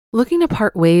Looking to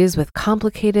part ways with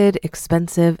complicated,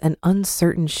 expensive, and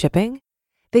uncertain shipping?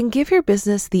 Then give your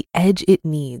business the edge it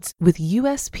needs with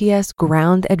USPS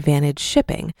Ground Advantage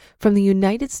shipping from the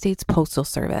United States Postal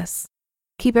Service.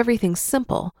 Keep everything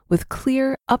simple with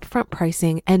clear, upfront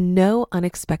pricing and no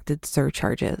unexpected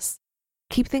surcharges.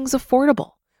 Keep things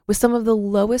affordable with some of the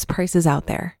lowest prices out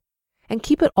there. And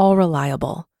keep it all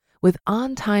reliable with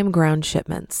on-time ground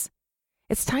shipments.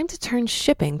 It's time to turn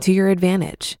shipping to your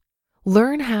advantage.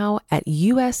 Learn how at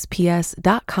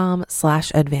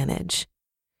USPS.com/advantage.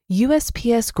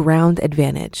 USPS Ground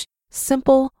Advantage.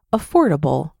 Simple,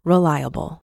 affordable,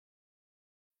 reliable.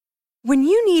 When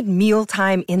you need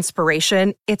mealtime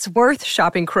inspiration, it's worth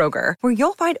shopping Kroger, where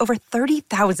you'll find over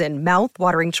 30,000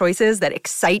 mouth-watering choices that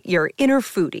excite your inner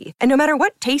foodie. And no matter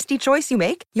what tasty choice you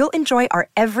make, you'll enjoy our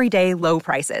everyday low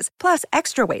prices, plus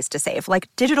extra ways to save, like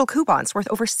digital coupons worth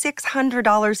over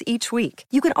 $600 each week.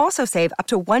 You can also save up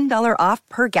to $1 off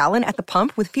per gallon at the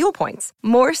pump with fuel points.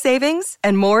 More savings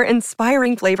and more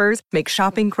inspiring flavors make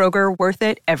shopping Kroger worth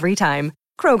it every time.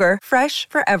 Kroger, fresh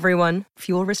for everyone.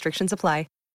 Fuel restrictions apply.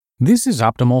 This is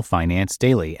Optimal Finance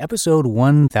Daily, episode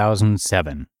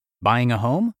 1007. Buying a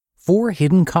Home? 4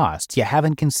 Hidden Costs You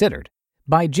Haven't Considered,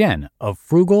 by Jen of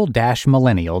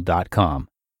frugal-millennial.com.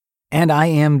 And I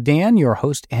am Dan, your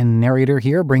host and narrator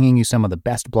here, bringing you some of the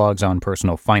best blogs on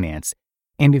personal finance.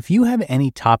 And if you have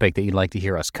any topic that you'd like to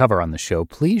hear us cover on the show,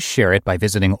 please share it by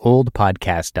visiting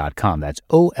oldpodcast.com. That's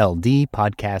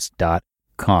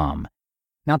oldpodcast.com.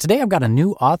 Now, today I've got a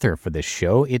new author for this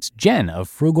show. It's Jen of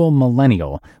Frugal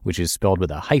Millennial, which is spelled with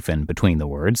a hyphen between the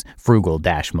words,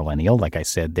 frugal-millennial, like I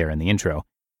said there in the intro.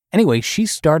 Anyway, she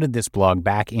started this blog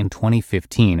back in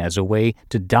 2015 as a way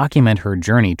to document her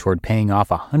journey toward paying off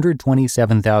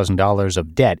 $127,000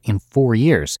 of debt in 4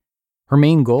 years. Her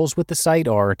main goals with the site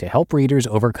are to help readers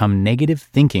overcome negative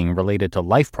thinking related to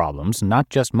life problems,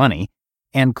 not just money,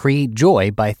 and create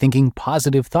joy by thinking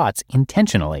positive thoughts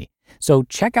intentionally. So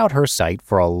check out her site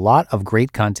for a lot of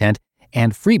great content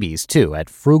and freebies too at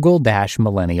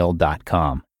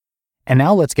frugal-millennial.com. And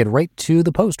now let's get right to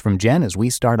the post from Jen as we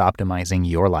start optimizing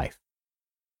your life.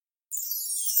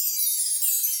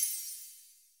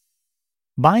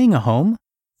 Buying a Home?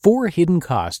 4 Hidden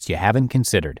Costs You Haven't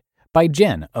Considered, by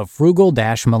Jen of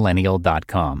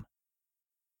frugal-millennial.com.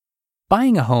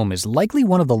 Buying a home is likely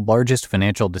one of the largest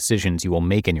financial decisions you will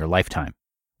make in your lifetime.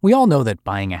 We all know that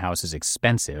buying a house is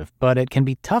expensive, but it can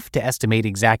be tough to estimate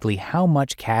exactly how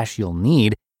much cash you'll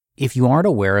need if you aren't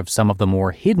aware of some of the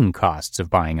more hidden costs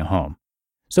of buying a home.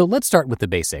 So let's start with the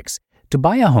basics. To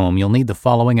buy a home, you'll need the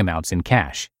following amounts in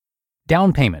cash.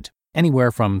 Down payment,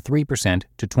 anywhere from 3%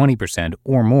 to 20%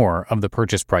 or more of the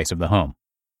purchase price of the home.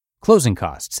 Closing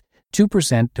costs,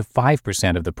 2% to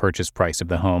 5% of the purchase price of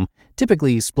the home,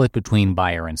 typically split between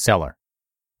buyer and seller.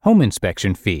 Home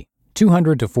inspection fee,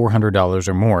 $200 to $400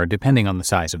 or more depending on the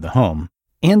size of the home,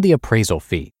 and the appraisal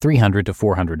fee, $300 to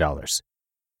 $400.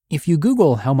 If you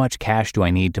Google how much cash do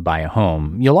I need to buy a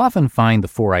home, you'll often find the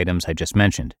 4 items I just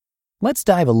mentioned. Let's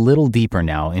dive a little deeper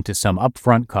now into some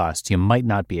upfront costs you might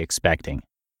not be expecting.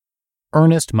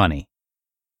 Earnest money.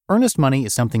 Earnest money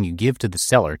is something you give to the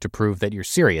seller to prove that you're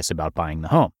serious about buying the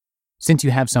home. Since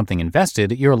you have something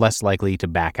invested, you're less likely to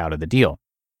back out of the deal.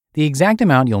 The exact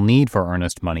amount you'll need for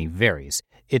earnest money varies.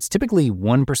 It's typically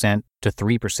 1% to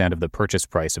 3% of the purchase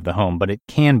price of the home, but it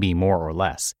can be more or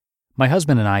less. My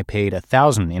husband and I paid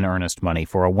 $1,000 in earnest money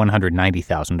for a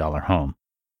 $190,000 home.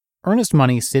 Earnest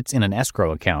money sits in an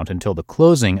escrow account until the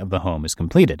closing of the home is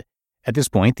completed. At this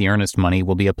point, the earnest money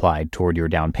will be applied toward your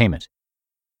down payment.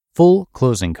 Full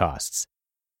closing costs.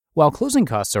 While closing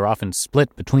costs are often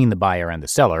split between the buyer and the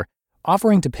seller,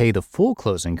 offering to pay the full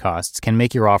closing costs can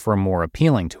make your offer more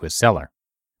appealing to a seller.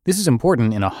 This is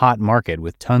important in a hot market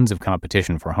with tons of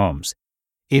competition for homes.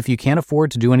 If you can't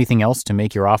afford to do anything else to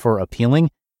make your offer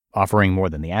appealing, offering more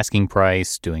than the asking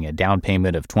price, doing a down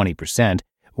payment of 20%,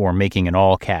 or making an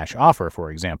all-cash offer,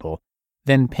 for example,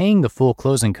 then paying the full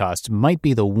closing costs might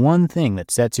be the one thing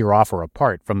that sets your offer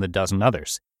apart from the dozen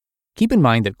others. Keep in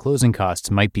mind that closing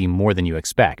costs might be more than you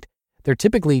expect. They're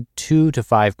typically 2 to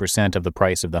 5% of the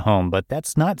price of the home, but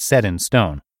that's not set in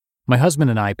stone. My husband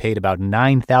and I paid about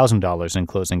 $9,000 in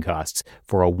closing costs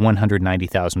for a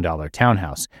 $190,000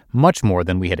 townhouse, much more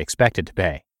than we had expected to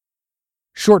pay.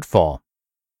 Shortfall.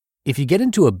 If you get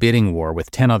into a bidding war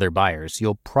with 10 other buyers,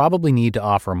 you'll probably need to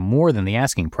offer more than the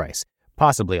asking price,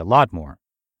 possibly a lot more.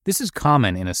 This is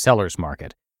common in a seller's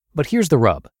market. But here's the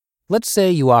rub. Let's say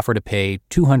you offer to pay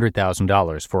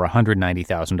 $200,000 for a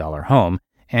 $190,000 home,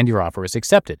 and your offer is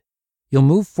accepted. You'll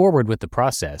move forward with the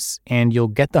process, and you'll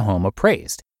get the home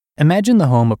appraised. Imagine the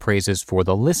home appraises for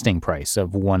the listing price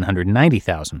of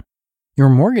 $190,000. Your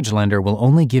mortgage lender will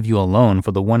only give you a loan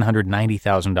for the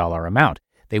 $190,000 amount.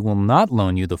 They will not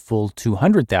loan you the full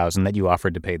 $200,000 that you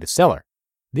offered to pay the seller.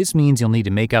 This means you'll need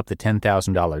to make up the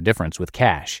 $10,000 difference with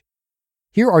cash.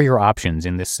 Here are your options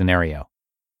in this scenario.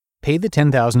 Pay the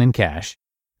 $10,000 in cash,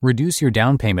 reduce your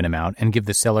down payment amount and give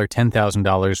the seller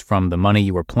 $10,000 from the money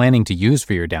you were planning to use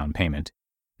for your down payment.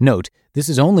 Note, this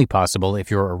is only possible if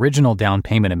your original down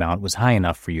payment amount was high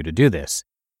enough for you to do this.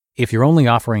 If you're only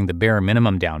offering the bare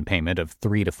minimum down payment of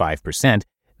 3 to 5%,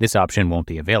 this option won't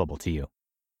be available to you.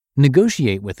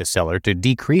 Negotiate with the seller to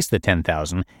decrease the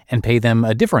 $10,000 and pay them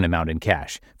a different amount in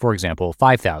cash, for example,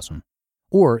 $5,000.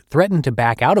 Or threaten to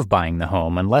back out of buying the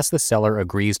home unless the seller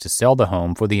agrees to sell the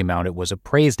home for the amount it was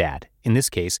appraised at, in this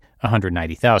case,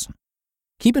 $190,000.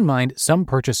 Keep in mind, some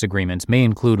purchase agreements may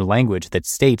include language that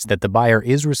states that the buyer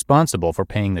is responsible for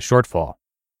paying the shortfall.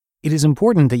 It is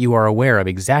important that you are aware of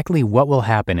exactly what will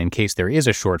happen in case there is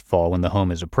a shortfall when the home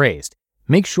is appraised.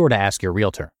 Make sure to ask your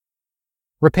realtor.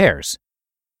 Repairs.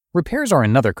 Repairs are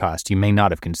another cost you may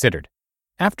not have considered.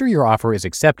 After your offer is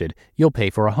accepted, you'll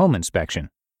pay for a home inspection.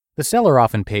 The seller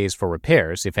often pays for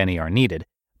repairs, if any are needed,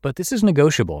 but this is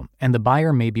negotiable, and the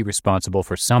buyer may be responsible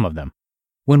for some of them.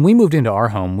 When we moved into our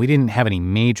home, we didn't have any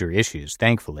major issues,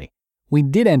 thankfully. We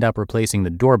did end up replacing the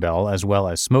doorbell as well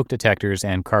as smoke detectors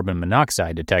and carbon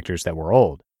monoxide detectors that were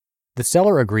old. The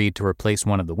seller agreed to replace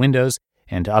one of the windows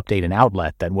and to update an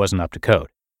outlet that wasn't up to code.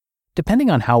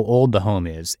 Depending on how old the home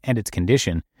is and its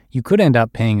condition, you could end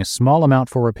up paying a small amount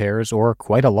for repairs or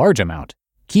quite a large amount.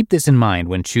 Keep this in mind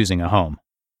when choosing a home.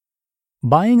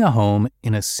 Buying a home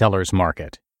in a seller's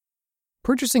market.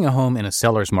 Purchasing a home in a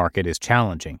seller's market is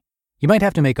challenging. You might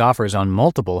have to make offers on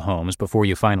multiple homes before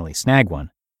you finally snag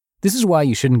one. This is why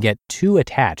you shouldn't get too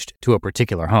attached to a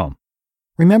particular home.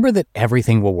 Remember that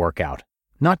everything will work out.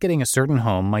 Not getting a certain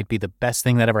home might be the best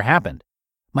thing that ever happened.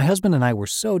 My husband and I were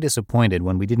so disappointed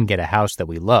when we didn't get a house that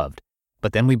we loved,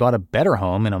 but then we bought a better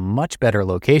home in a much better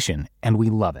location, and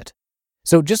we love it.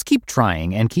 So just keep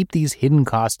trying and keep these hidden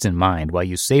costs in mind while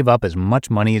you save up as much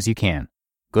money as you can.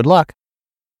 Good luck.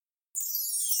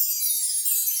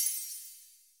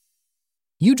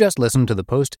 You just listened to the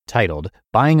post titled,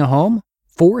 Buying a Home?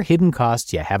 4 Hidden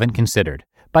Costs You Haven't Considered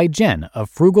by Jen of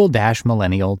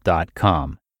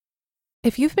frugal-millennial.com.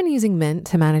 If you've been using Mint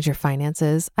to manage your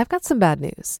finances, I've got some bad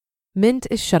news. Mint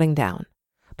is shutting down.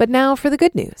 But now for the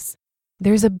good news.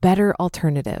 There's a better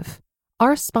alternative.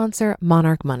 Our sponsor,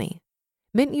 Monarch Money.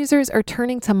 Mint users are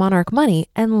turning to Monarch Money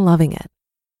and loving it.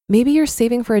 Maybe you're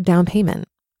saving for a down payment,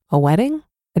 a wedding,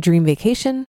 a dream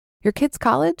vacation, your kids'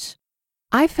 college.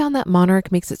 I've found that Monarch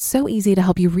makes it so easy to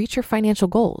help you reach your financial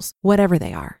goals, whatever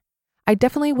they are. I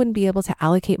definitely wouldn't be able to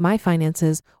allocate my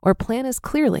finances or plan as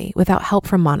clearly without help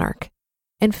from Monarch.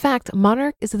 In fact,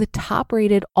 Monarch is the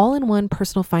top-rated all-in-one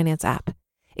personal finance app.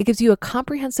 It gives you a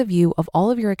comprehensive view of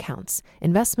all of your accounts,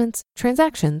 investments,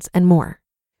 transactions, and more.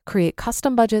 Create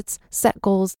custom budgets, set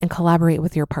goals, and collaborate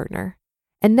with your partner.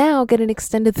 And now get an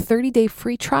extended 30-day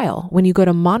free trial when you go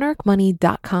to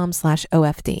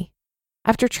monarchmoney.com/OFD.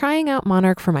 After trying out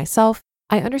Monarch for myself,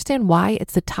 I understand why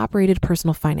it's the top-rated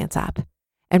personal finance app.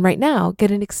 And right now, get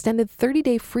an extended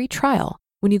 30-day free trial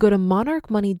when you go to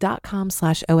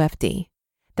monarchmoney.com/OFD.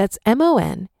 That's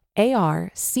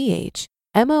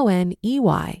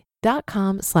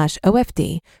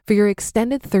monarchmoney.com/OFD for your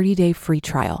extended 30-day free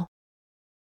trial.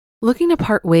 Looking to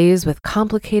part ways with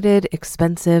complicated,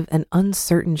 expensive, and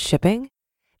uncertain shipping?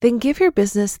 Then give your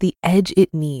business the edge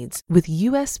it needs with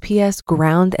USPS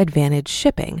Ground Advantage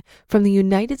shipping from the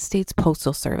United States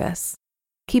Postal Service.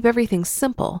 Keep everything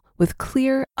simple with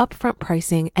clear, upfront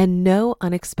pricing and no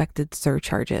unexpected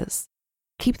surcharges.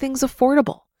 Keep things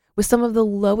affordable with some of the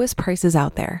lowest prices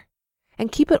out there.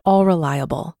 And keep it all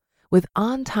reliable with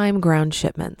on-time ground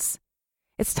shipments.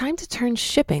 It's time to turn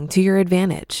shipping to your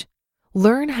advantage.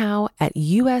 Learn how at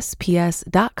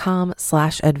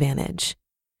USPS.com/advantage.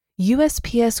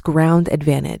 USPS Ground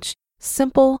Advantage.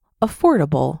 Simple,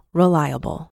 affordable,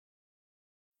 reliable.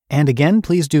 And again,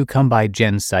 please do come by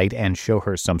Jen's site and show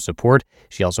her some support.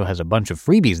 She also has a bunch of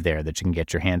freebies there that you can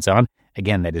get your hands on.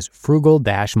 Again, that is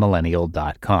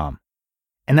frugal-millennial.com.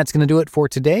 And that's going to do it for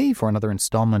today for another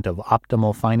installment of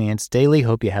Optimal Finance Daily.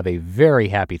 Hope you have a very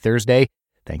happy Thursday.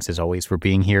 Thanks as always for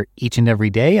being here each and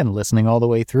every day and listening all the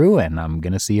way through. And I'm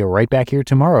going to see you right back here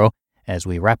tomorrow as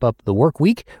we wrap up the work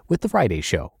week with the Friday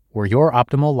show, where your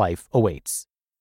optimal life awaits.